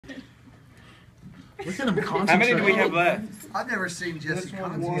Look at him concentrate. How many do we have left? I've never seen Jesse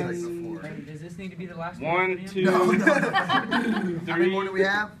concentrate before. Does this need to be the last one? 1, 2, No. 3, How many more do we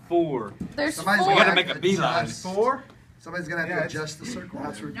have? 4. There's Somebody's 4. We gotta make a beeline. 4? Somebody's gonna have to adjust the circle.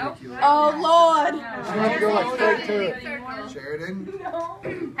 That's ridiculous. Oh Lord. I'm gonna go like straight to it. Sheridan.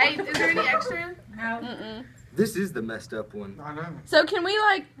 Hey, is there any extra? No. This is the messed up one. I know. So can we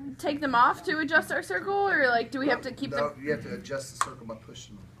like take them off to adjust our circle, or like do we have to keep them? No, you have to adjust the circle by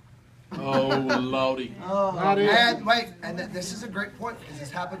pushing them. Oh, lordy. And wait, and this is a great point because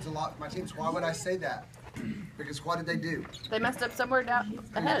this happens a lot with my teams. Why would I say that? Because what did they do? They messed up somewhere down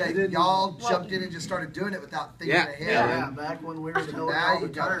ahead. Y'all jumped in and just started doing it without thinking ahead. Yeah, back when we were So now you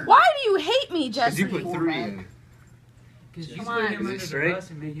got Why do you hate me, Because Jesse? you put 3 in. Because you Come put on. him under the Straight? bus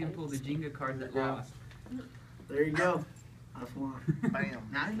and made him pull the Jenga card that lost. There you go. That's one. bam.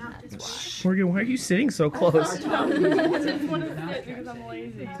 Now you're not. Morgan, why are you sitting so close? They're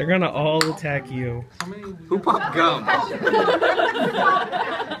gonna all attack you. Who popped gum?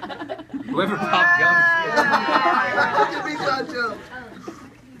 Whoever popped gum. Look at me, John Joe.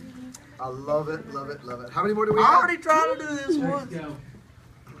 I love it, love it, love it. How many more do we I have? already tried to do this once.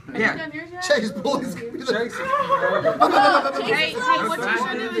 Yeah. Chase, boys. Hey, what you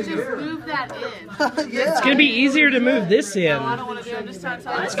should do is just move that in. Yeah. It's gonna be easier to move this in. I don't want to do it. I'm just trying to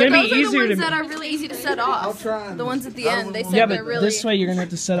tell you. It's gonna be Those are the easier ones to. that are really easy to set off. The ones at the end, they said Yeah, they're but really. this way you're gonna have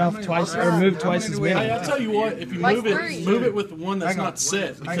to set off twice or move twice as Hey, many. I'll tell you what, if you Like move three. it with the one that's not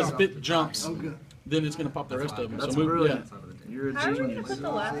set, because if it jumps, then it's gonna pop the rest of them. That's So move, brilliant. yeah. You're a How are we genius. gonna put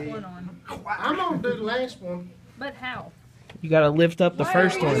the last one on? I'm gonna do the last one. But how? You gotta lift up the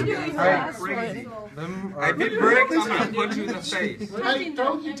first one. If it breaks, I'm gonna punch you in the face. Hey,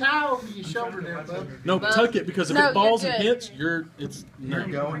 throw your towel over your shoulder there, bud. No, Bub. tuck it, because if No, it balls you're and good. hits, it's no.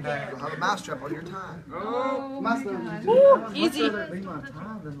 You'll have a mousetrap on your tie. Oh, Woo, easy. Be my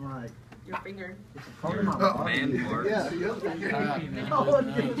time than like. your finger. Part of my Oh, body. Man, Mark. Yeah, the other thing.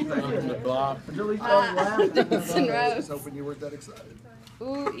 The block. Until he started laughing. Dancing I was Rose. hoping you weren't that excited.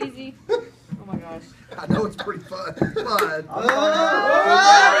 Ooh, easy. Oh my gosh. I know it's pretty fun. Fun.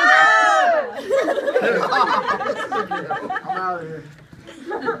 I'm out of here.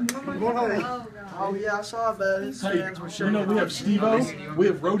 Oh yeah, I saw that. His Hey, hands were you shaking. know we have Steve-O, we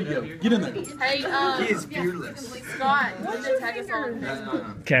have Rodeo. Get in there. Hey, He is fearless. Scott, you need to tag us all.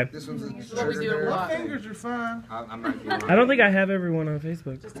 Okay. This one's a What we do a lot. Fingers are fine. I'm not feeling I don't think I have everyone on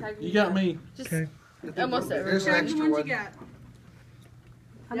Facebook. Just tag me. You got me. Okay. Almost over. There's an extra one.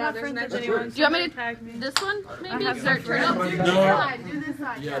 I'm not friends with anyone. Do you want me to tag me? this one? Maybe have start some turning. No. Do this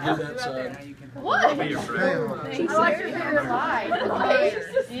side. Yeah, do that side. What? I like your favorite lie.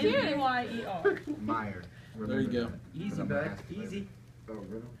 N-E-Y-E-R. Meyer. There you go. Easy, bud. Easy.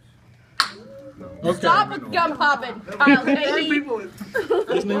 Okay. Stop with gum popping, Kyle. Baby.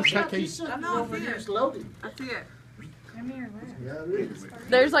 His name's Takei. I know, I see it. I see it.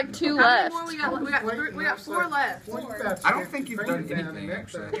 There's like 2 How many left. more we got? We got 4 left. I don't think you've done anything,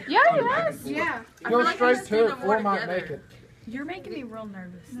 actually. Yeah, you have. Yeah. I Go feel like we straight just to need it. them 4 more might together. make it. You're making me real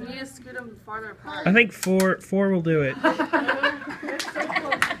nervous. We need to scoot them farther apart. I think four will do it.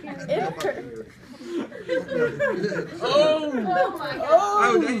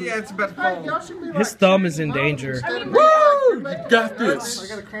 Oh, yeah, it's about to fall. His thumb is in danger. Woo! You got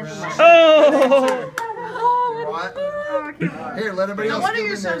this. Oh! What? Here, let everybody No else wonder get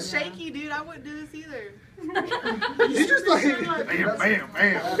you're in so there. shaky, dude. I wouldn't do this either. You just like bam, bam,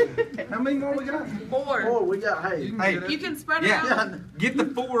 bam. How many more we got? 4. Oh, we got. Hey. Hey, You can spread it yeah, out. get the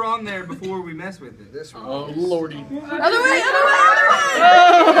 4 on there before we mess with it. This one. Oh, lordy. Other way, other way.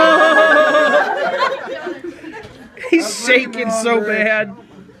 He's shaking so bad.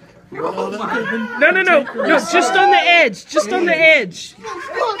 Oh, that could've been- No, no, no, no! Just on the edge. Just on the edge. You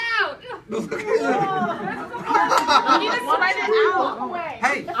need to spread it out.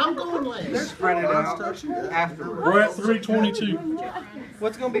 Hey, I'm going last. spread it out afterwards. We're at 322.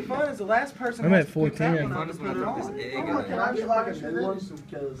 What's gonna be fun is the last person. I'm at 410. Fun is when I put this egg in Can I there. get like a new one?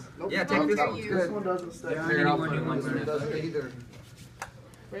 Because Yeah, take this one. this one doesn't stay. Here, I'll put it on This one there. doesn't either.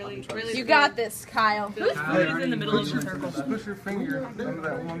 Really, really. You got this, Kyle. Who's foot is in the middle of the circle? Push your finger under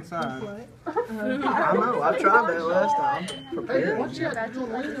that one side. I know. I tried that last time. Prepared.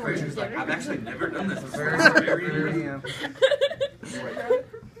 I've actually never done this before. It's very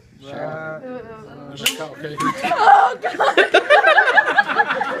Right. Okay. Oh, God.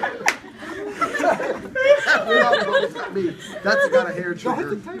 That's got a hair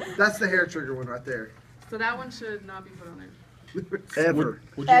trigger. That's the hair trigger one right there. So that one should not be put on there. Ever.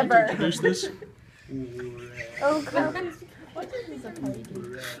 Would you like to Ever. introduce this? Oh, God. What is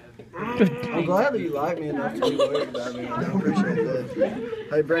this? I'm glad that you like me enough to be worried about me. I appreciate that.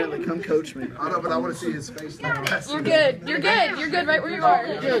 Hey, Brantley, come coach me. I know, but I want to see his face. You're good. You're good. You're good right where you are.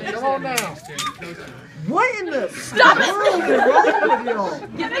 Good. Come on now. What in the Stop it! world is wrong with y'all?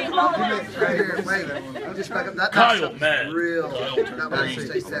 Give me all the Right here, wait a minute. Just back up. That Kyle, matchup's man. real. That one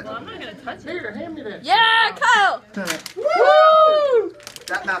stay set. Yeah, Kyle! Woo!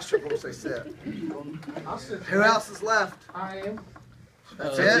 That matchup will stay set. Who else is left? I am.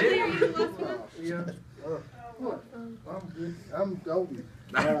 That's it? Yeah. What? I'm good. I'm golden.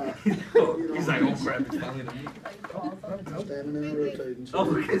 He's like, oh crap, it's finally the meat. I'm standing in the rotating. Oh,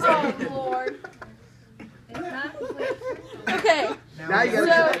 Lord. Okay. Now you So-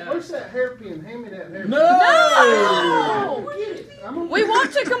 gotta Where's that hairpin? Hand me that hairpin. No! Get it. We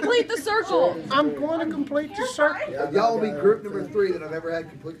want to complete the circle. I'm going to complete the circle. Y'all will be group number 3 that I've ever had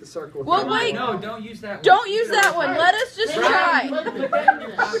complete the circle. Well, wait. No, don't use that one. Don't use that one. Let us just try.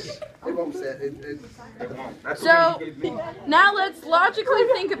 It won't set. So, now let's logically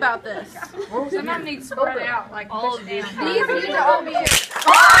think about this. Some of them need spread out, like all of these. These need to all be